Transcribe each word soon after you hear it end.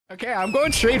Okay, I'm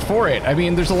going straight for it. I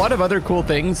mean, there's a lot of other cool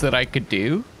things that I could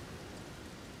do.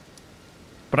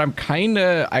 But I kind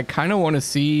of want to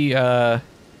see if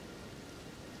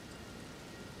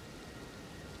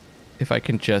I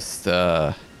can just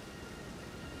I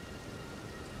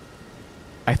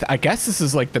guess this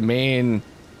is like the main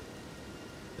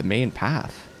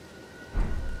path.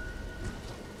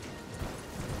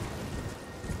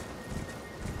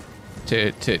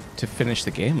 To finish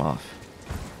the game off.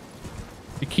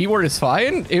 The keyword is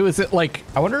fine. It was like,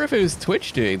 I wonder if it was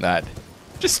Twitch doing that.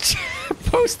 Just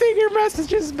posting your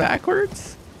messages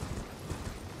backwards.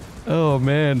 Oh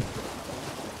man.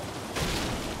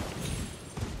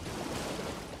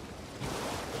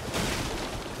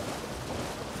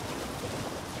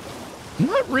 I'm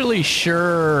not really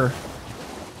sure.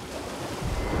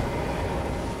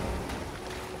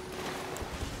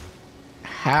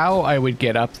 How I would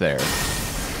get up there.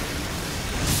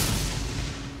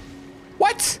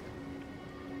 What?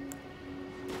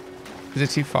 Is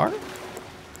it too far?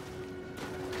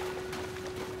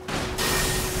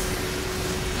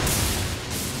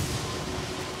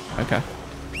 Okay.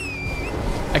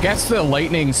 I guess the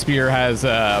lightning spear has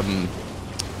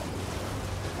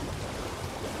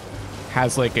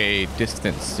like a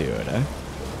distance to it, eh?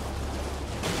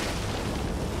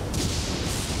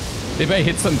 Maybe I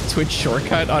hit some Twitch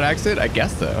shortcut on accident? I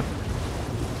guess so.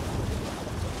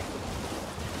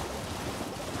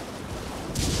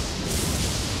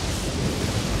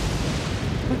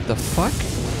 What the fuck?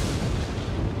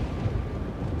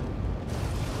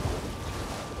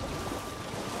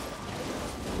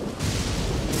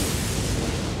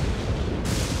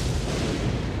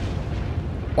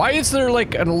 Why is there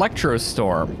like an electro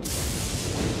storm?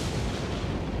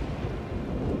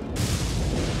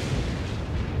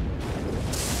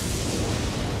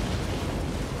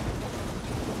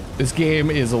 This game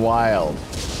is wild.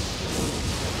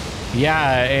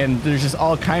 Yeah, and there's just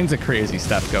all kinds of crazy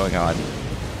stuff going on.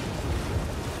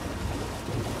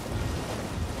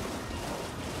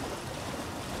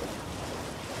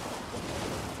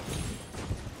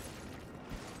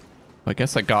 I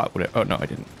guess I got what it, oh no, I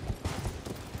didn't.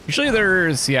 Usually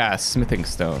there's, yeah, smithing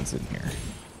stones in here.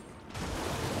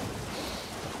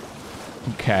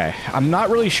 Okay, I'm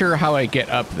not really sure how I get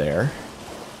up there.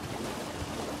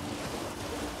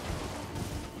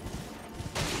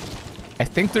 I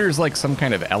think there's like some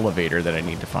kind of elevator that I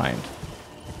need to find.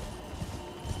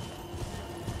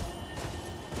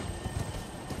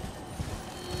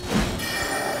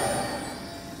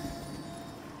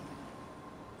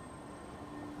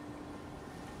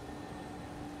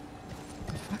 What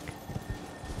the fuck?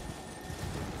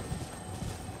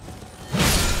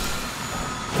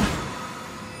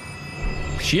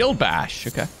 Shield bash,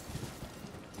 okay.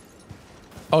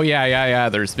 Oh yeah,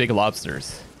 there's big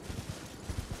lobsters.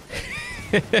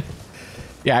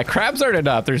 Yeah, crabs aren't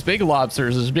enough. There's big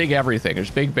lobsters, there's big everything.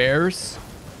 There's big bears.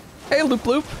 Hey, Loop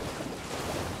Loop.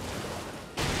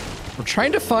 We're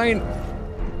trying to find...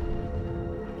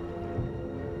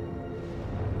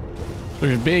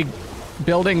 There's big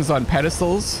buildings on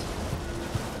pedestals.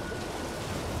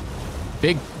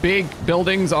 Big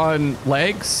buildings on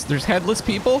legs. There's headless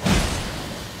people.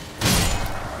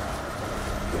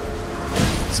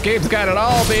 This game's got it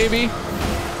all, baby.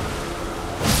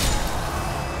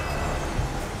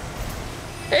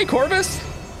 Hey, Corvus!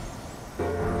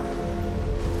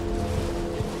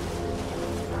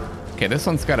 Okay, this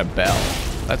one's got a bell.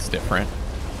 That's different.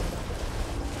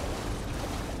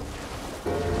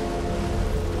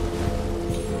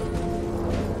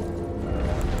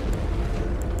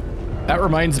 That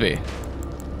reminds me.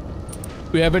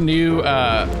 We have a new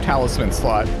talisman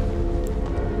slot.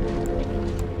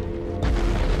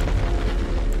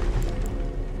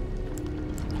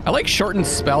 I like shortened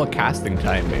spell casting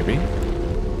time, maybe.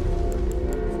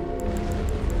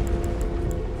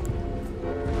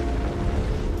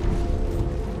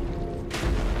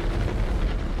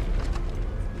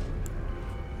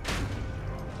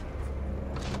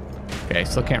 Okay,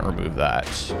 still can't remove that.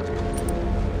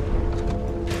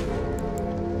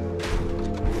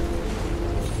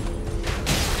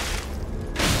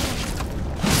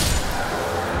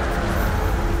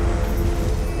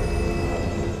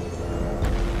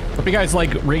 Hope you guys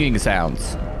like ringing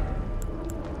sounds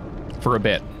for a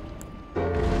bit.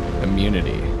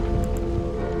 Immunity.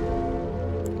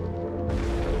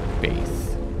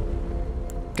 Faith.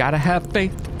 Gotta have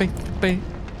faith, faith.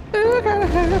 I gotta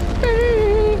have faith.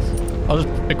 I'll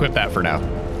just equip that for now.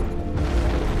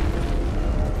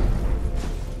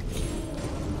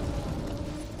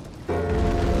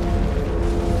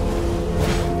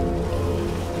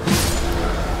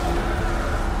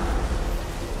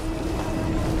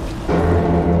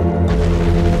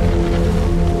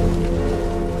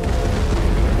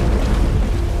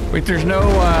 Wait, there's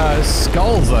no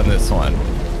skulls on this one.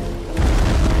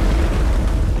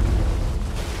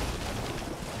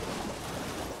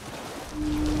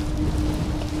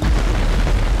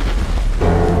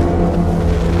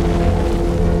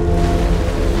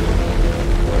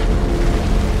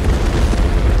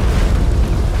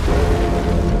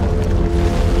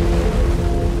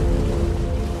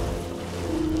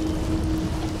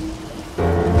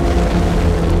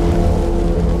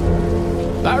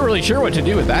 Not really sure what to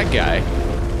do with that guy.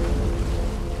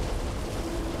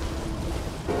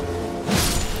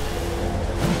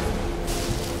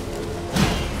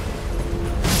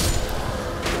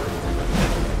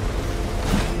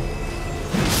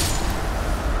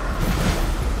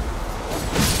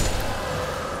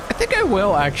 I think I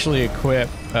will actually equip,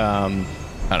 I don't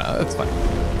know, that's fine.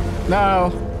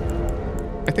 No,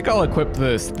 I think I'll equip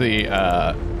the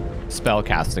spell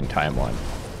casting time one.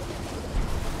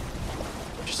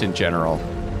 Just in general.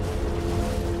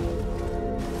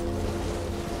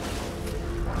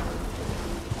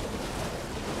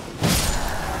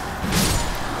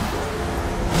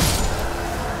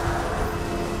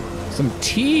 Some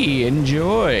tea,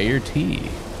 enjoy your tea.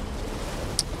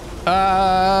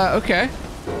 Okay.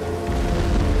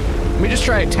 Let me just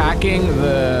try attacking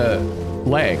the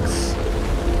legs.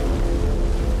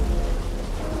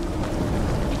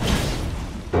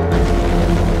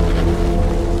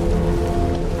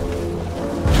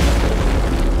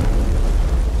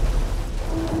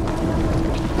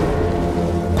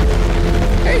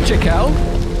 Hey, Jaquel.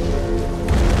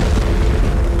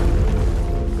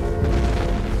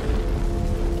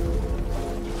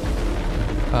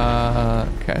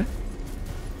 Okay.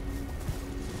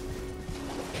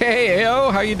 Hey,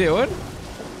 Ayo, how you doing?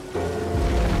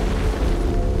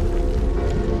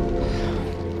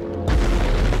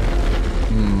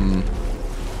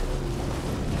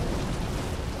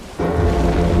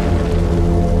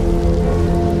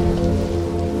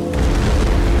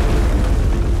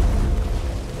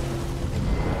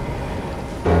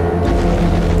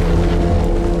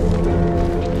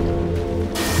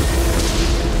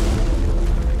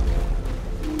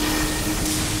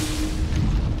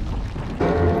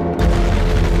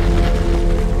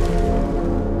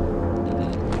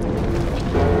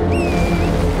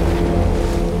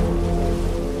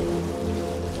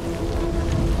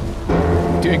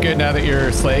 Good now that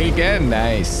you're slaying again.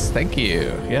 Nice, thank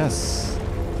you. Yes,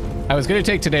 I was gonna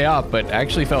take today off, but I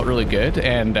actually felt really good,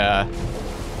 and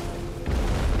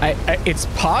it's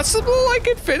possible I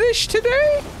could finish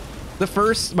today. My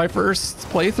first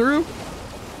playthrough.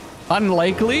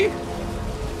 Unlikely.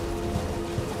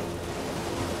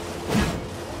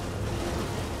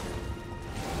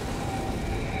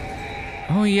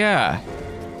 Oh yeah.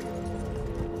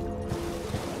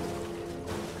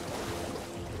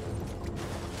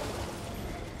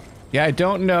 Yeah, I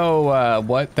don't know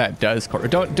what that does.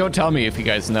 Don't tell me if you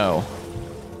guys know.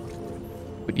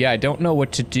 But yeah, I don't know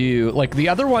what to do. Like the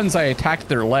other ones, I attacked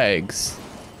their legs,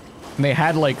 and they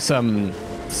had like some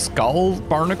skull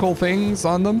barnacle things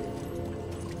on them,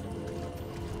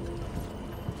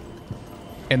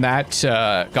 and that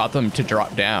got them to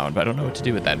drop down. But I don't know what to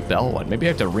do with that bell one. Maybe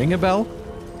I have to ring a bell.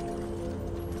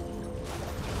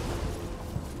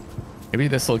 Maybe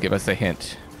this will give us a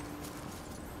hint.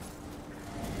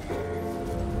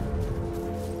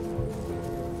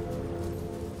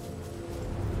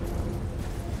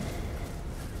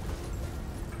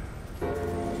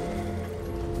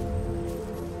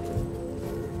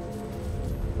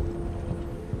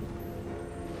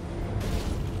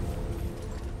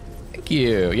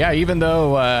 You. Yeah, even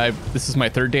though this is my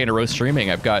third day in a row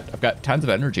streaming, I've got tons of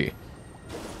energy.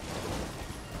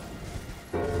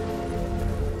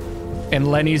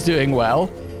 And Lenny's doing well.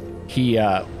 He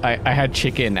I had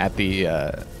chicken at the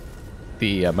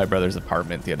my brother's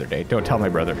apartment the other day. Don't tell my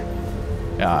brother.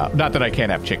 Not that I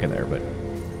can't have chicken there, but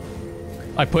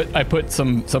I put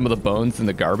some of the bones in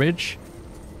the garbage,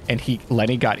 and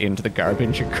Lenny got into the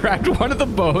garbage and grabbed one of the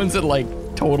bones and like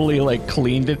totally like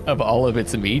cleaned it of all of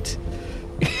its meat.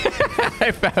 I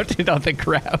found it on the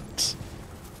ground.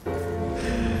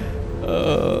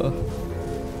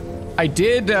 I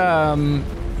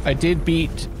did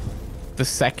beat the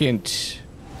second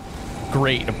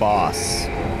great boss.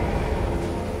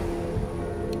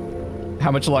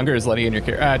 How much longer is Lenny in your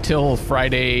care? Till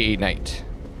Friday night.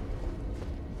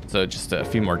 So just a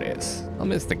few more days. I'll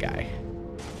miss the guy.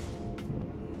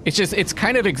 It's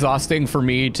kind of exhausting for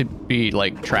me to be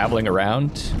like traveling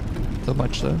around so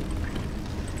much though.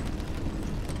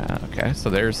 Okay,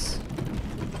 so that's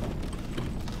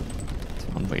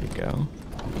one way to go.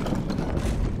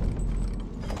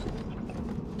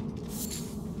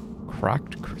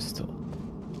 Cracked crystal.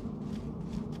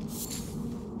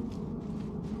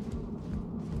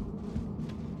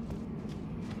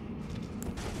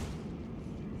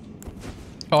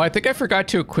 Oh, I think I forgot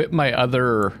to equip my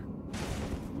other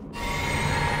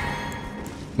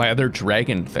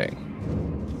dragon thing.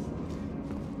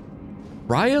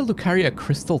 Raya Lucaria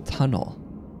Crystal Tunnel.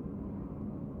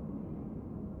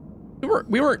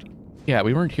 We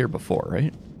weren't here before,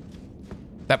 right?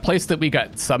 That place that we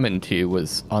got summoned to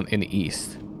was in the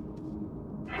east.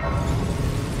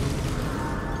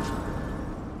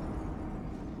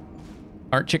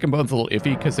 Aren't chicken bones a little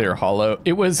iffy because they're hollow?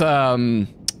 It was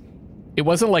it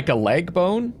wasn't like a leg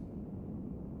bone.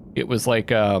 It was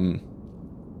like it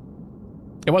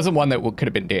wasn't one that could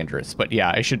have been dangerous, but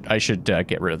yeah, I should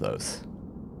get rid of those.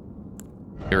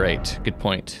 You're right. Good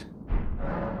point.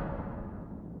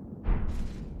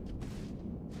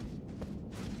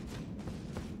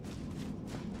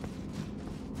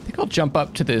 I think I'll jump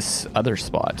up to this other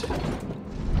spot.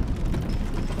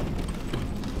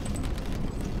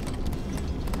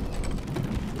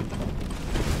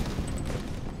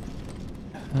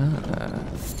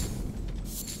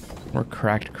 More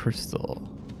cracked crystal.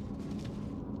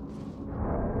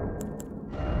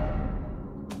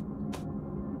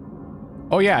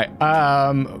 Oh yeah,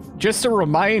 just a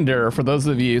reminder for those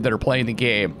of you that are playing the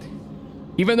game,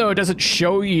 even though it doesn't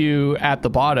show you at the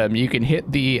bottom, you can hit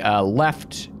the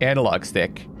left analog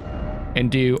stick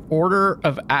and do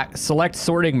select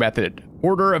sorting method,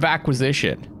 order of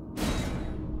acquisition.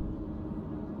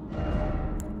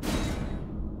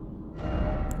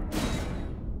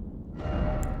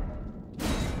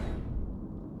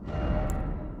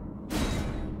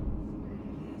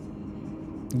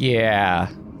 Yeah.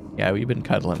 Yeah, we've been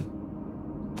cuddling.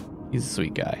 He's a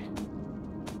sweet guy.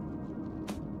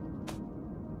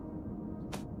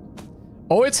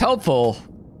 Oh, it's helpful.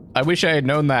 I wish I had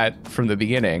known that from the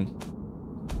beginning.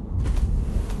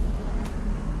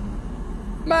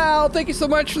 Mal, thank you so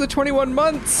much for the 21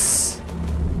 months.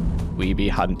 We be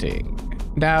hunting.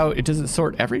 Now, it doesn't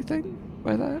sort everything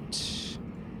by that.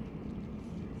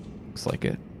 Looks like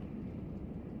it.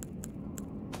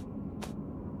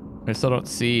 I still don't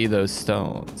see those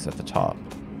stones at the top.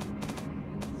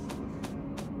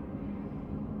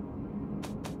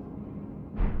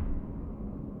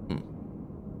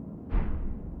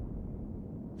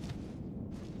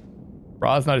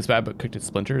 Raw is not as bad, but cooked in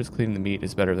splinters. Cleaning the meat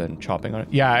is better than chopping on it.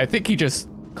 Yeah, I think he just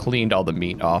cleaned all the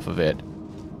meat off of it.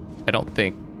 I don't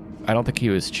think he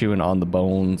was chewing on the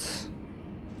bones.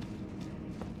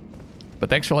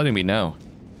 But thanks for letting me know.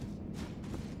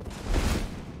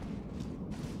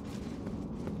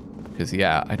 Because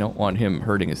yeah, I don't want him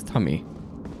hurting his tummy.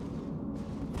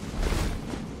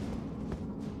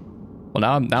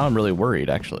 Well, now I'm really worried,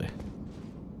 actually.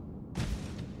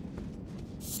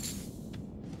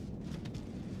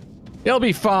 He'll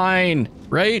be fine,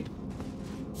 right?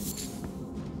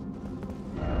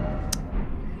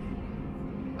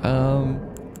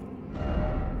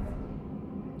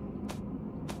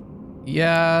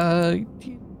 Yeah,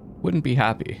 he wouldn't be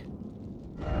happy.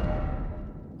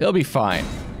 He'll be fine.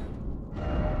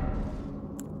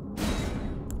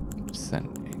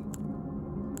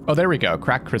 Sending. Oh, there we go.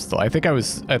 Cracked crystal. I think I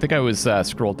was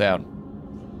scrolled down.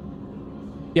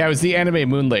 Yeah, it was the anime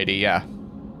moon lady. Yeah.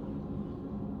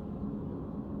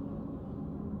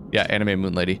 Yeah, anime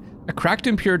moon lady. A cracked,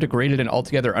 impure, degraded, and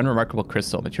altogether unremarkable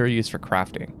crystal. Material used for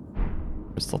crafting.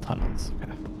 Crystal tunnels.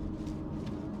 Okay.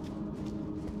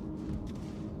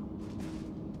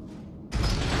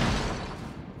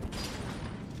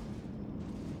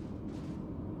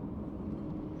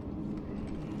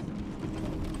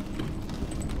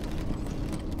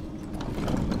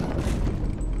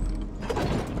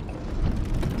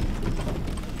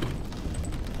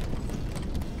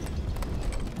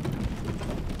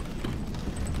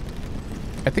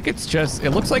 I think it's just, it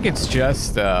looks like it's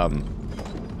just,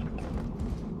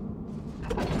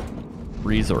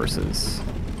 resources.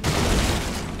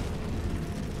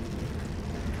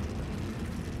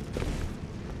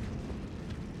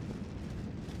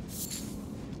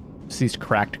 It's these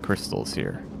cracked crystals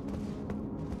here.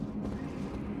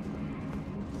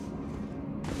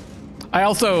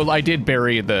 I did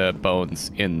bury the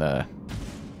bones in the,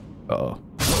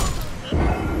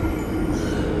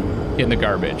 in the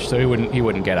garbage, so he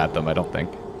wouldn't get at them, I don't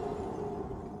think.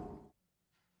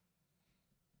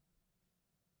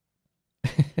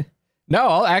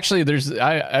 No, actually,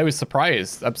 I was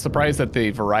surprised. I'm surprised at the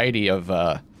variety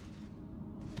of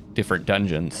different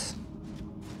dungeons.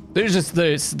 There's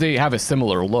just they have a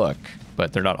similar look,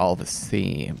 but they're not all the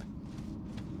same.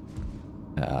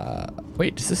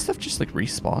 Wait, does this stuff just like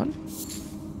respawn?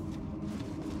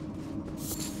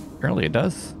 Apparently it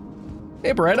does.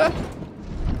 Hey, Beretta.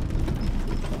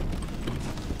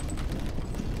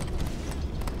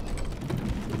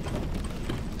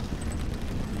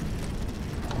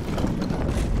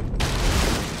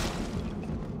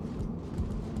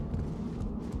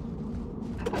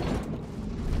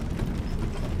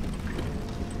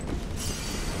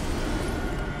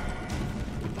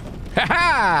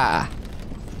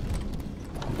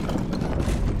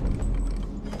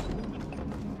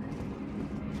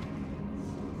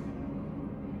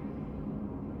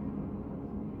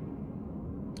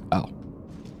 Oh.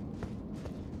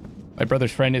 My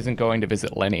brother's friend isn't going to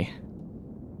visit Lenny.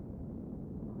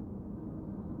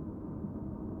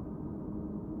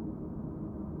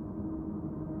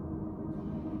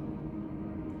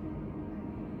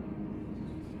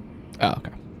 Oh,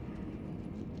 okay.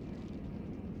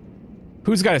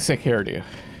 Who's got a sick hairdo?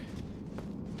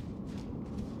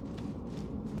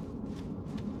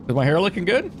 Is my hair looking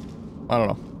good? I don't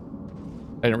know.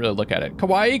 I didn't really look at it.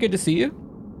 Kawaii, good to see you.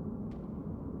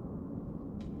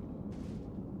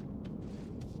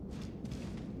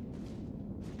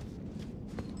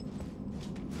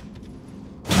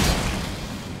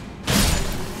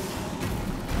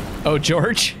 Oh,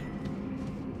 George.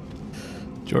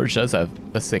 George does have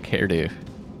a sick hairdo.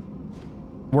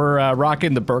 We're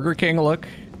rocking the Burger King look.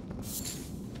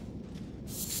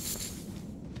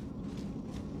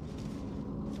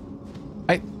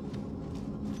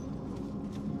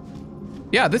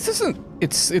 Yeah, this isn't,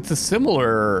 it's a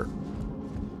similar,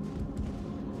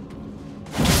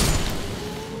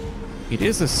 it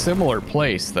is a similar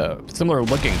place though, similar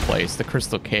looking place, the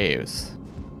Crystal Caves.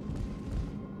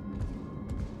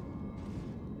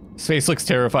 His face looks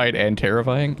terrified and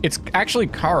terrifying. It's actually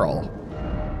Carl.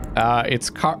 It's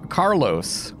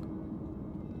Carlos.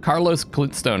 Carlos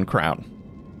Glintstone Crown.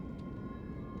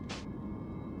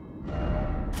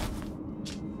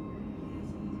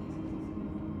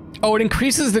 Oh, it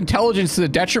increases intelligence to the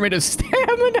detriment of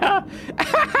stamina.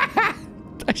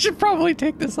 I should probably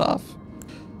take this off.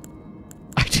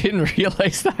 I didn't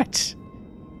realize that.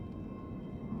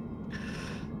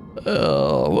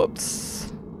 Oh,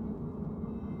 whoops.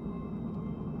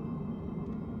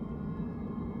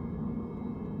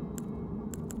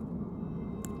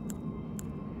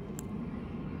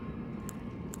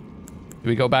 Do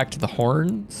we go back to the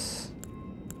horns?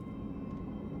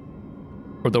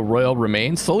 Or the royal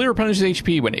remains? Slowly replenishes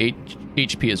HP when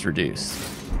HP is reduced.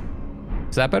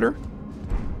 Is that better?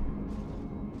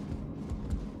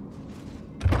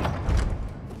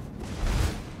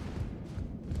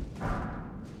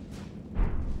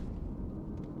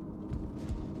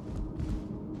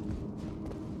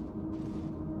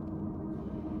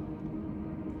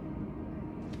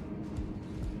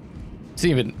 It's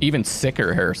even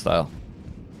sicker hairstyle.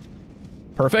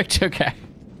 Perfect? Okay.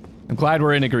 I'm glad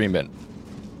we're in agreement.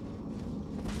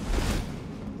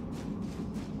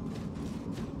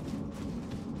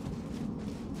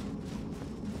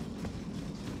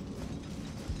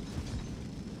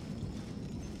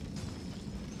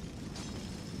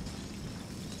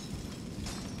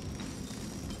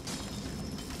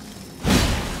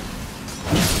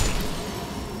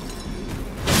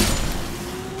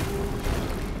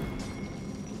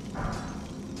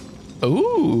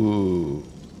 Ooh,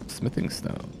 smithing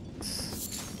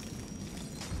stones.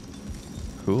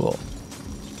 Cool.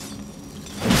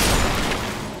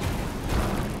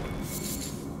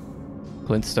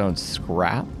 Glintstone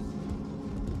scrap.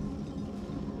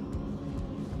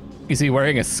 Is he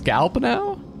wearing a scalp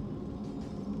now?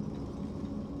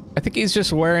 I think he's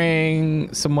just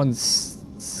wearing someone's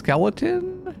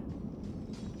skeleton.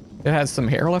 It has some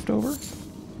hair left over.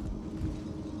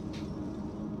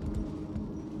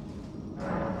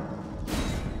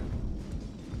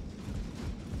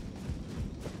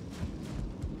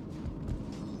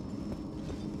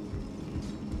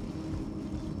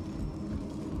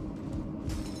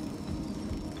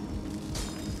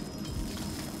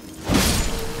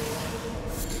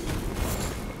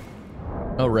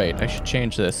 Oh, right. I should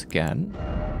change this again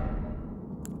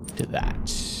to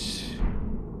that.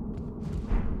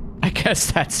 I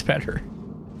guess that's better.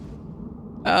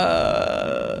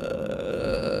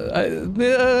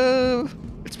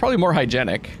 It's probably more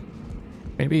hygienic.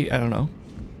 Maybe, I don't know.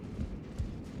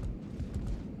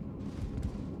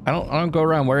 I don't go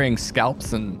around wearing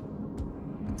scalps and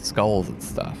skulls and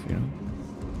stuff, you know?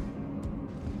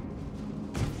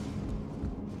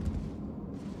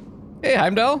 Hey,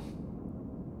 Heimdall.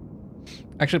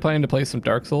 Actually planning to play some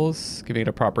Dark Souls, giving it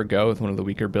a proper go with one of the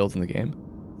weaker builds in the game.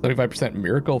 75%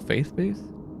 miracle faith base.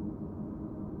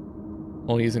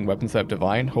 Only using weapons that have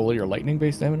divine, holy, or lightning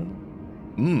based stamina.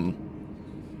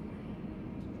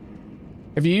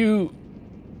 Have you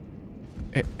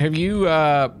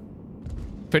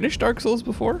finished Dark Souls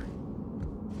before?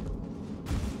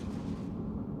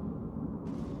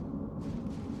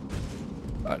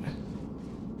 God.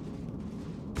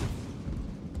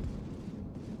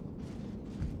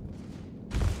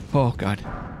 Oh, God.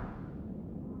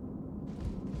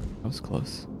 That was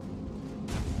close.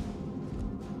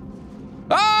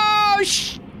 Ah! Oh,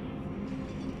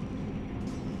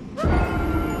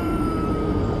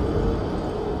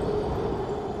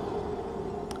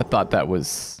 I thought that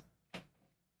was...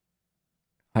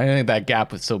 I didn't think that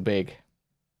gap was so big.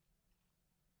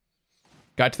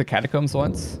 Got to the catacombs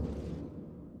once.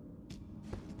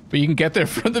 But you can get there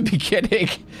from the beginning.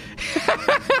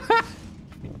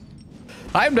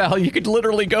 I'm Nal, you could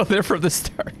literally go there from the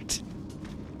start.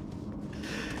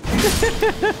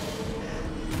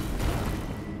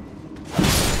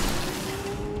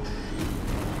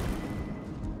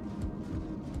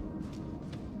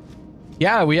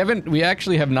 Yeah, we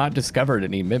actually have not discovered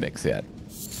any mimics yet.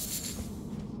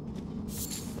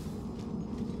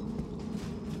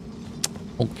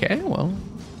 Okay, well,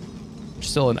 there's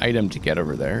still an item to get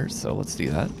over there, so let's do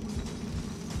that.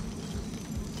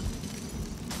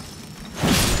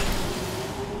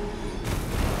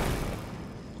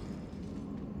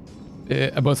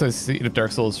 Both sides Seed of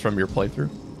Dark Souls from your playthrough.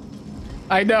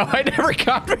 I know, I never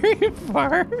got very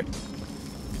far.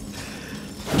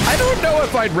 I don't know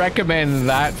if I'd recommend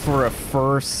that for a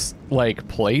first, like,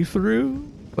 playthrough,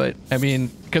 but, I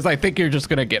mean, because I think you're just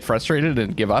gonna get frustrated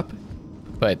and give up.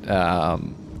 But,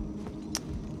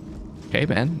 hey,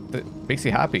 man, that makes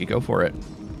you happy, go for it.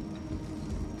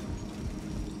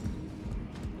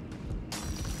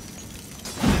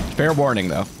 Fair warning,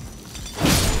 though.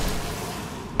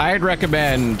 I'd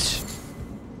recommend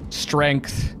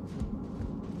strength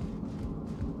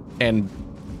and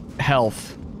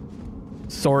health.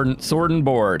 Sword and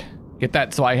board. Get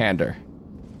that Zweihander.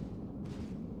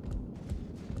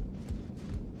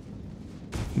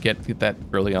 Get that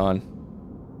early on.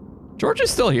 George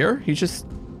is still here. He's just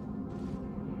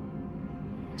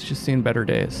seen better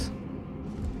days.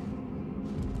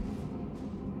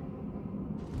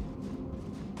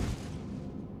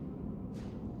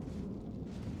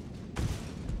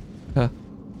 Huh.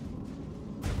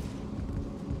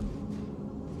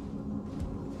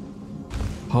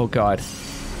 Oh God.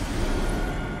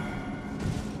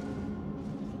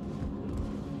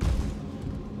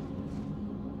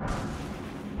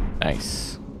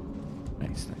 Nice.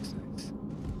 Nice.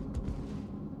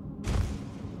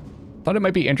 Thought it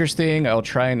might be interesting. I'll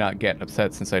try and not get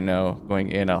upset since I know going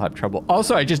in I'll have trouble.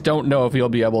 Also, I just don't know if you'll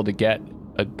be able to get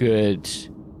a good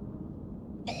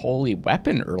holy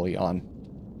weapon early on.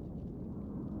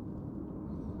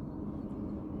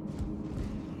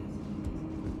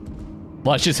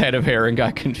 Luscious head of hair and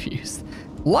got confused.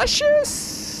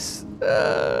 Luscious?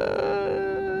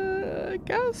 I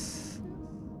guess.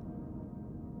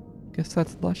 Guess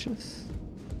that's Luscious.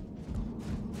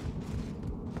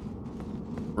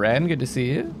 Ren, good to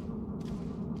see you.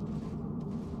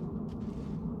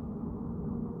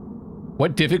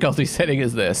 What difficulty setting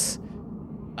is this?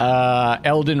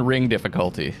 Elden Ring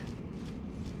difficulty.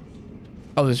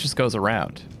 Oh, this just goes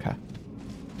around. Okay.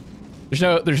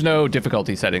 There's no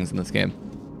difficulty settings in this game.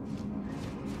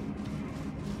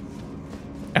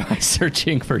 Am I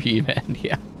searching for He-Man?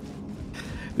 Yeah.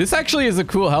 This actually is a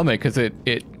cool helmet because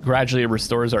it gradually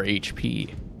restores our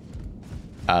HP.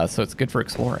 So it's good for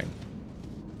exploring.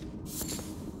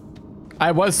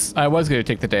 I was gonna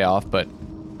take the day off, but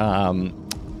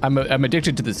I'm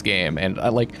addicted to this game, and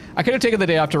I could have taken the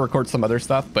day off to record some other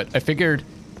stuff, but I figured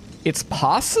it's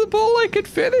possible I could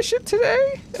finish it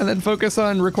today and then focus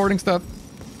on recording stuff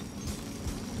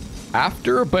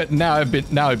after. But now I've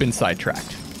been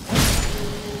sidetracked.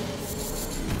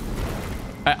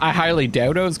 I highly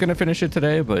doubt I was gonna finish it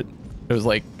today, but it was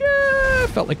like, I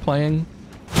felt like playing.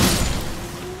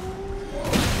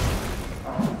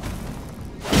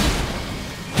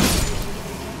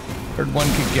 Heard one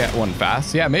could get one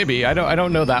fast. Yeah, maybe. I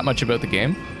don't know that much about the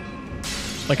game.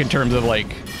 Like in terms of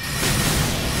like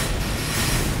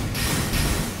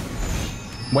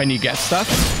when you get stuff.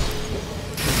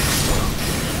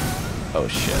 Oh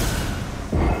shit.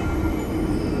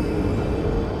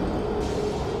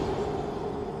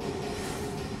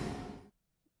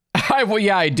 Well,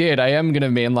 yeah, I did. I am gonna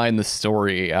mainline the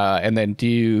story, and then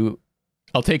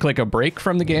I'll take like a break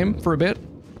from the game for a bit,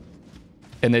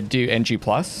 and then do NG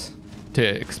Plus to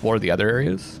explore the other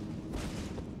areas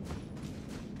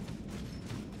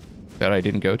that I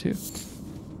didn't go to.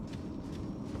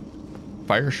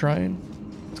 Fire Shrine?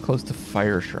 It's close to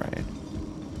Fire Shrine.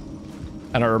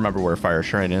 I don't remember where Fire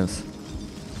Shrine is.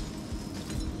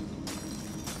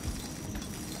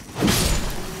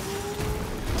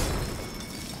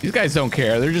 These guys don't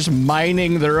care. They're just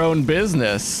minding their own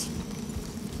business.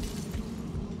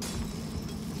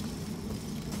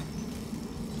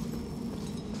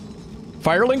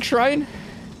 Firelink Shrine?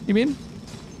 You mean?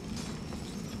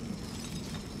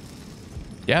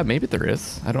 Yeah, maybe there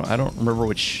is. I don't remember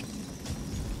which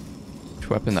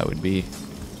weapon that would be.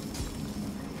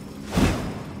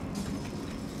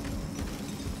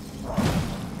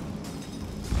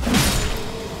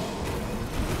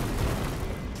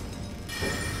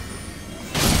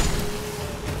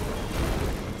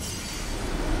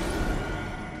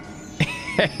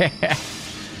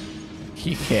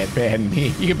 You can't ban me.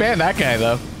 You can ban that guy,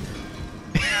 though.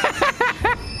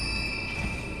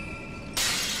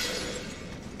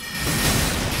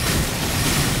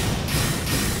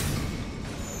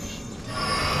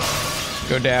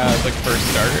 Go down, look for a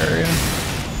starter area.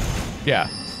 Yeah.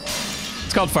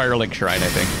 It's called Firelink Shrine, I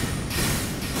think.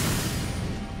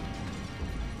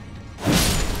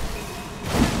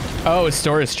 Oh,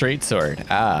 store a straight sword.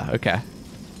 Ah, okay.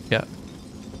 Yeah.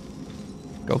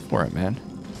 Go for it, man.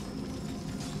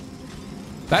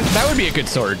 That would be a good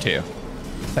sword too.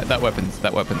 That weapon's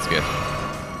good.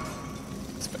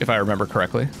 If I remember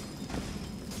correctly.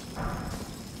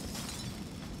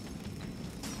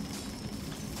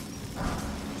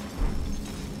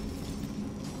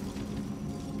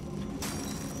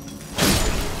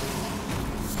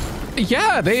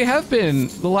 Yeah, they have been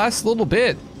the last little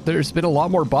bit. There's been a lot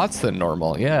more bots than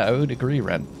normal. Yeah, I would agree,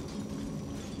 Ren.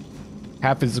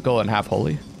 Half physical and half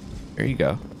holy. There you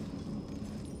go.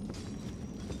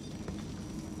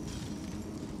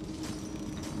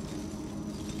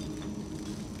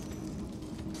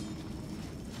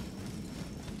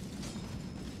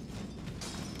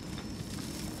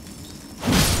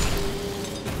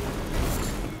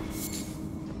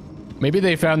 Maybe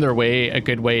they found their way, a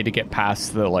good way to get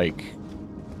past the, like,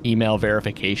 email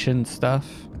verification stuff.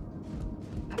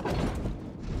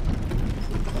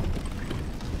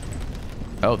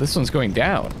 Oh, this one's going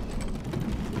down.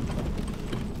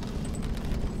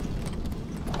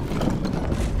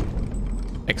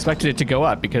 Expected it to go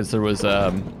up because there was,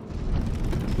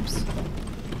 oops.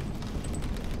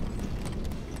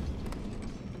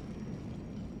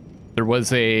 There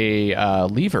was a,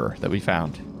 lever that we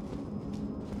found.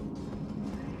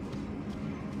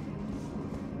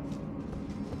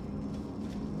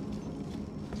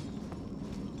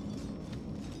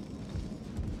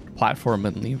 Platform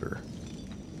and lever.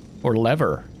 Or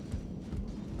lever.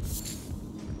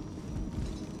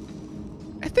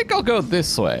 I think I'll go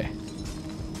this way.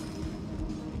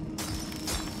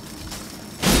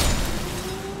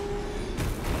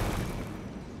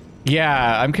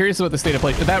 Yeah, I'm curious about the state of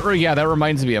play. Yeah, that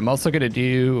reminds me. I'm also gonna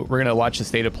we're gonna watch the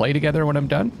state of play together when I'm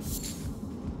done.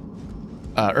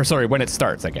 Or sorry, when it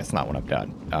starts, I guess, not when I'm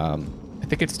done. I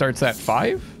think it starts at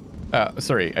 5.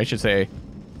 Sorry, I should say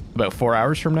about 4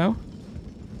 hours from now.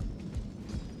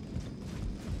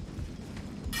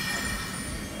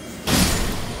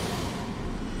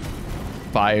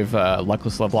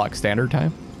 Luckless LoveLocks standard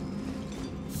time.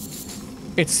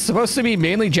 It's supposed to be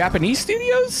mainly Japanese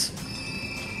studios,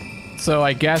 so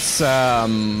I guess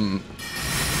some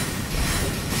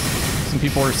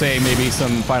people were saying maybe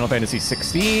some Final Fantasy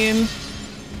 16.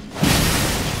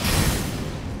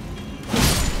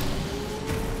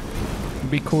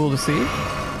 Would be cool to see.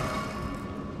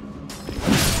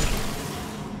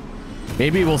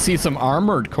 Maybe we'll see some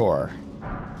Armored Core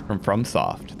from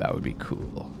FromSoft. That would be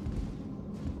cool.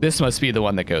 This must be the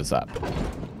one that goes up.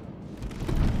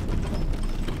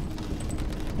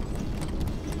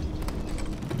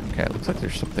 Okay, it looks like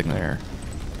there's something there.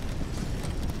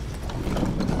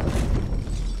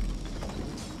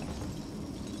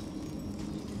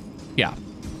 Yeah.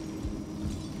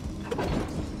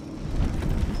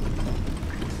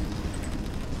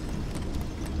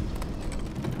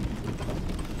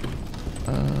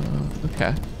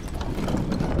 Okay.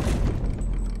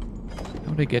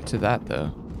 How would I get to that,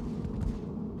 though?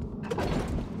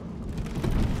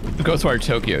 Ghostwire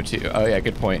Tokyo, too. Oh, yeah,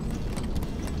 good point.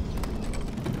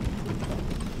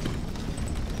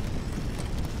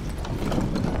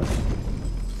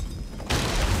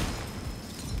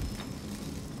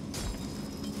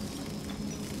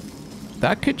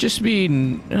 That could just be...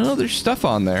 No, there's stuff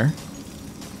on there.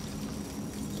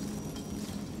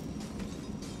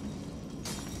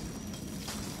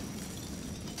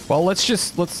 Well, let's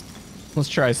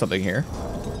try something here.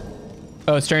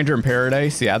 Oh, Stranger in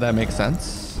Paradise. Yeah, that makes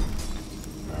sense.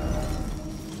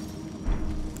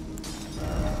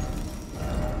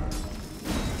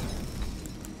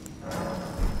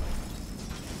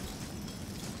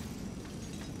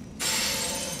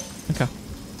 Okay.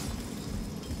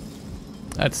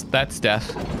 That's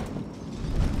death.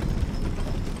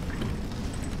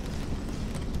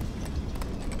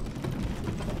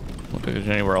 Look if there's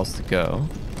anywhere else to go.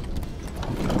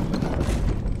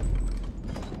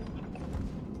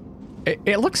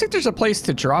 It looks like there's a place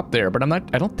to drop there, but I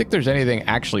don't think there's anything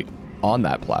actually on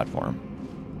that platform.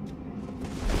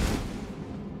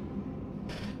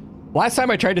 Last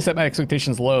time I tried to set my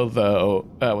expectations low, though,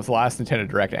 was the last Nintendo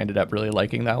Direct. I ended up really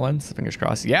liking that one, so fingers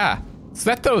crossed. Yeah,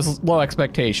 set those low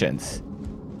expectations.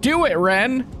 Do it,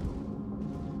 Ren!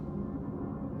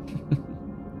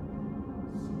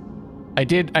 I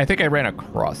did, I think I ran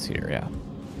across here, yeah.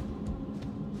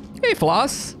 Hey,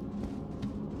 Floss.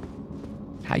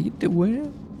 How you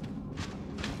doing?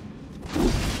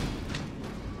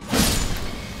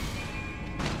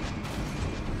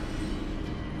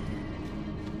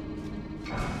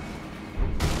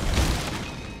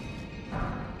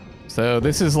 So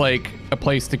this is like a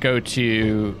place to go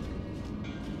to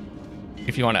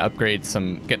if you want to upgrade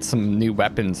get some new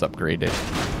weapons upgraded.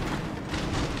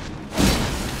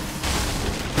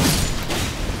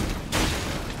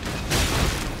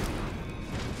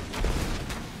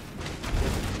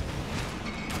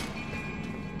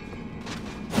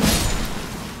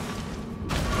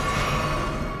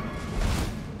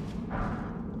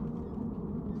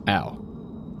 Ow.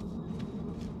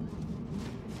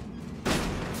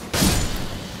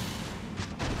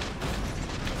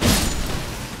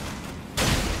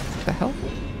 What the hell?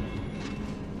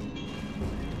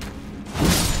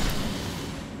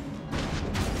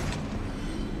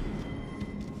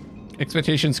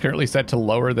 Expectations currently set to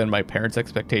lower than my parents'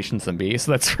 expectations of me,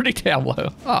 so that's pretty damn low.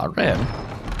 Aw, Ren.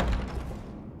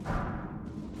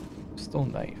 Still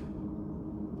knife.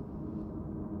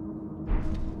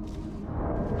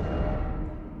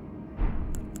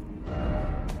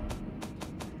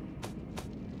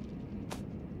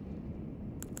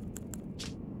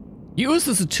 Used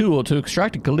as a tool to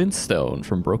extract a glintstone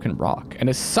from broken rock, and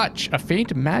as such, a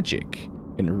faint magic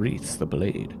enwreaths the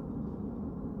blade.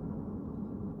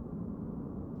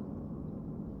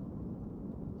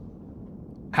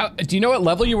 How do you know what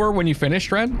level you were when you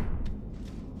finished, Ren?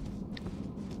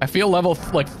 I feel level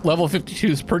 52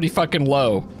 is pretty fucking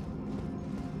low.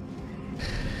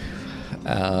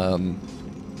 To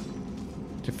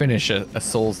finish a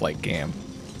Souls-like game.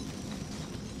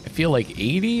 I feel like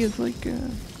 80 is like a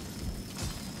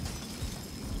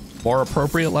more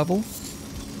appropriate level.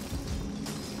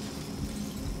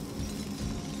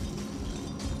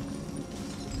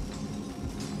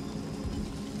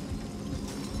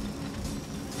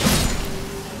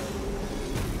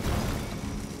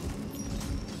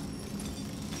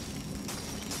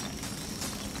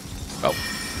 Oh.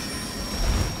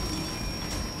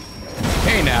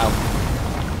 Hey now.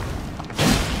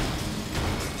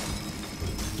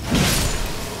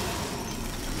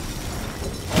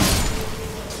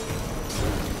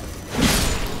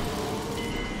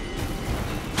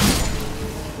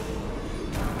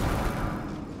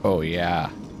 Oh yeah.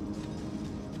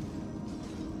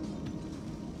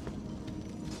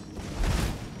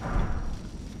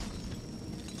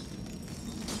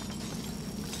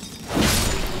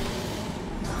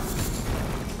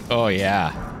 Oh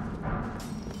yeah.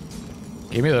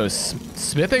 Give me those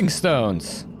smithing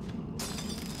stones.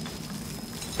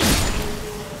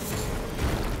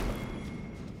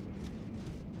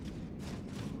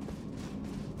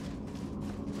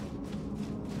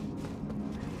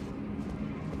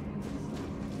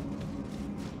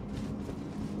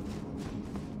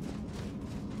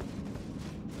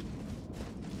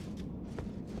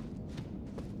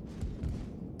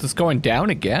 Is this going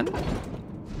down again?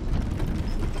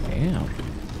 Damn.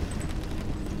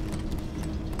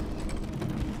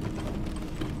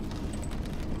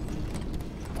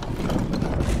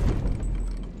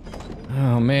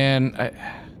 Oh man, I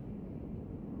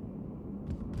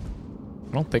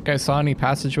don't think I saw any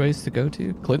passageways to go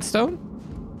to. Glintstone?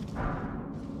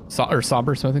 Or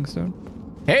somber smithing stone?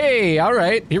 Hey, all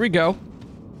right, here we go.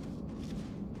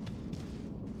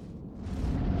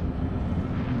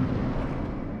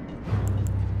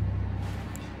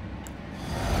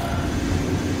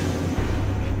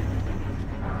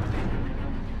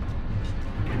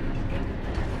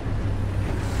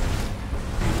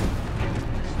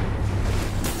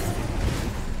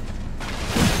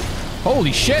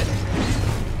 Holy shit!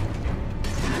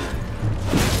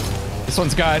 This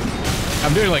one's got...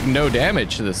 I'm doing like no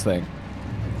damage to this thing.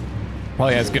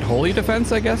 Probably has good holy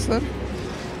defense, I guess, then?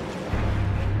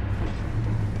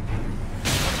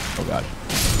 Oh god.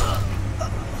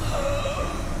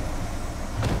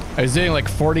 I was doing like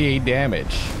 48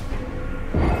 damage.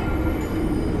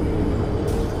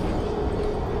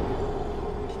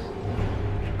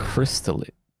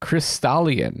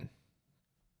 Crystallian.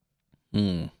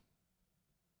 Hmm.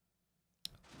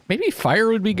 Maybe fire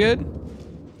would be good.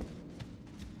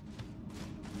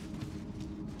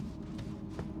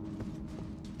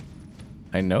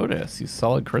 I notice. He's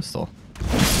solid crystal.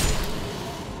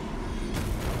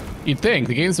 You'd think.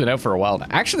 The game's been out for a while now.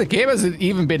 Actually, the game hasn't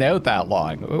even been out that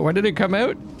long. When did it come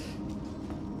out?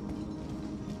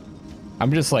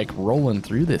 I'm just like rolling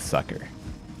through this sucker.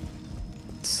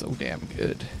 It's so damn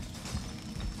good.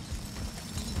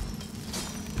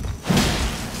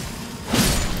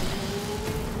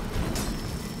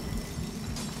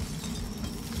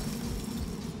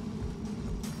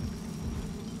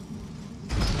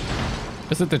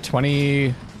 Is it the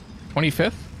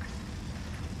 25th?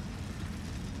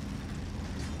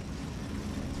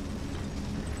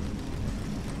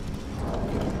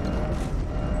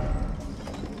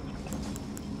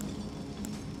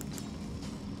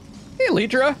 Hey,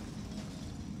 Lidra.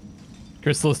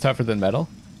 Crystal is tougher than metal.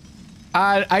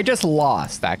 I just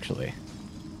lost, actually.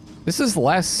 This is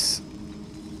less...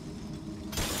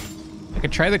 I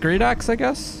could try the Great Axe, I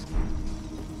guess?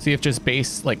 See if just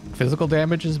base, like, physical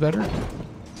damage is better.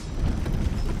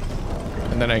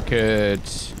 And then I could...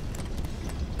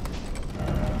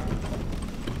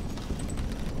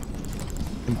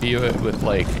 imbue it with,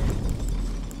 like...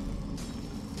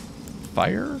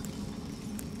 fire?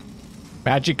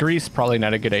 Magic grease, probably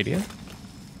not a good idea.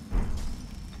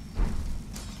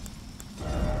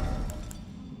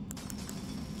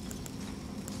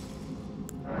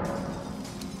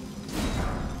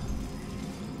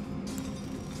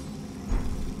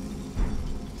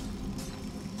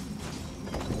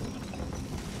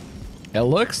 It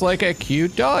looks like a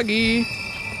cute doggy.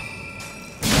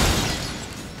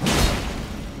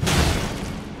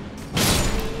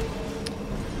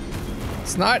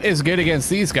 It's not as good against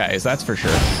these guys, that's for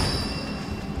sure.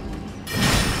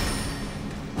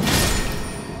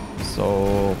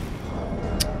 So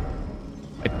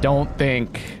I don't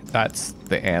think that's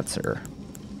the answer.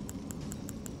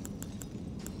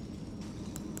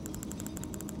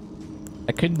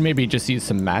 I could maybe just use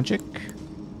some magic.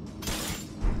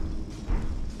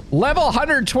 Level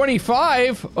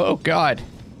 125? Oh god.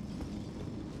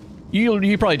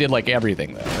 You probably did like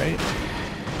everything though, right?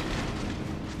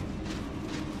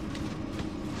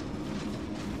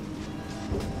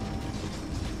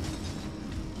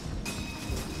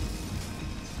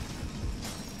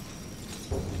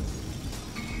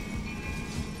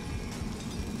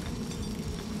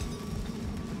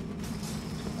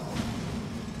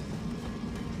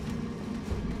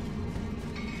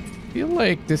 I feel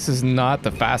like this is not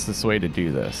the fastest way to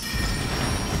do this.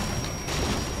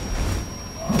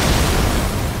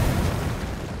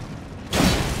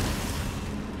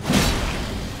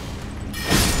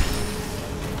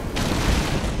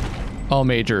 All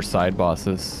major side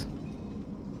bosses.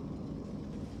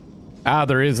 Ah,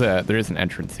 there is an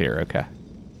entrance here. Okay.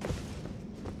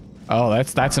 Oh,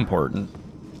 that's important.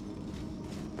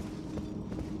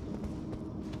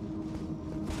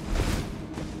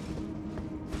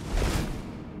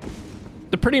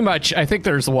 Pretty much, I think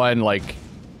there's one like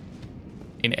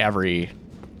in every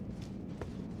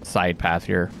side path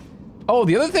here. Oh,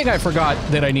 the other thing I forgot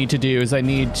that I need to do is I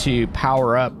need to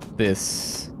power up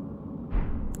the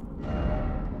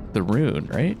rune,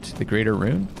 right? The greater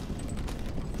rune.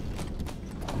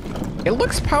 It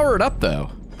looks powered up though.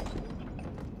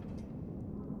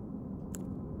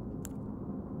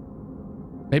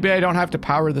 Maybe I don't have to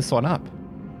power this one up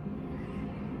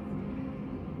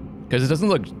because it doesn't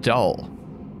look dull.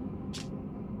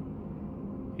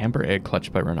 Amber egg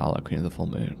clutched by Renala, queen of the full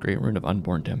moon. Great rune of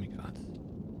unborn demigods.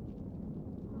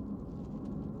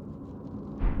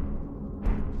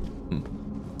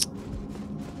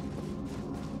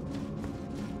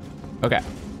 Okay.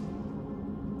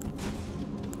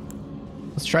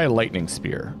 Let's try a lightning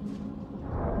spear.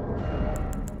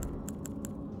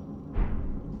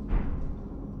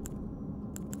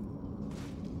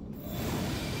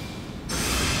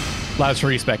 Allows for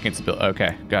respec its ability.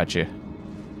 Okay, gotcha.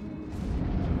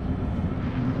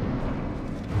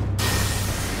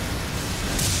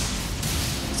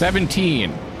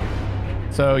 $17.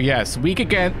 So yes, weak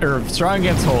against or strong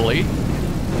against holy.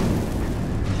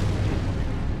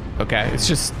 Okay, it's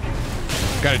just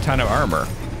got a ton of armor.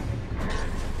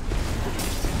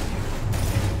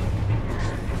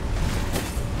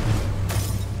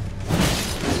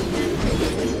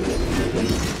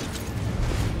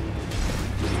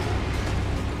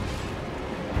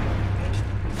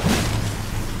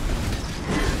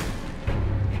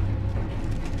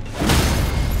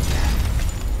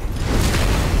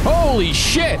 Holy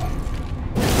shit!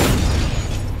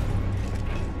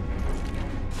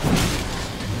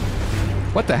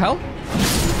 What the hell?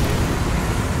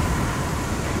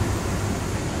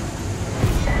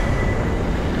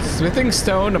 Smithing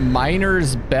stone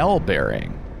miner's bell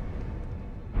bearing.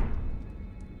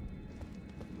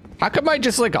 How come I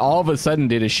just like all of a sudden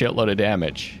did a shitload of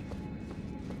damage?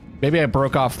 Maybe I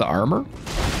broke off the armor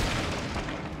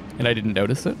and I didn't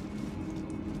notice it.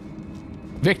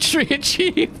 Victory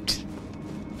achieved.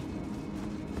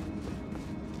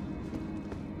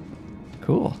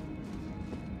 Cool.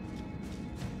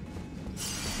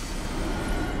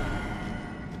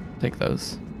 Take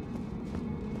those.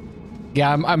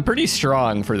 Yeah, I'm pretty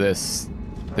strong for this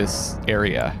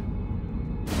area.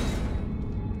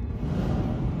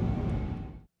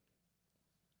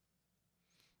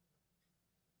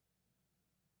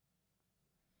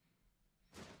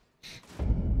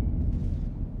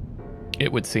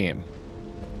 It would seem.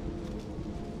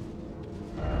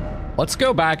 Let's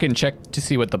go back and check to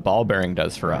see what the ball bearing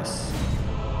does for us.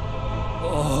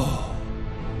 Oh,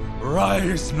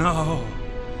 rise now,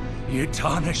 ye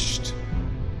tarnished,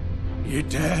 ye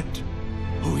dead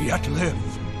who yet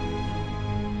live.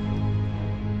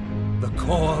 The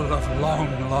call of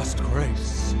long-lost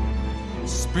grace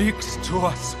speaks to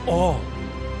us all.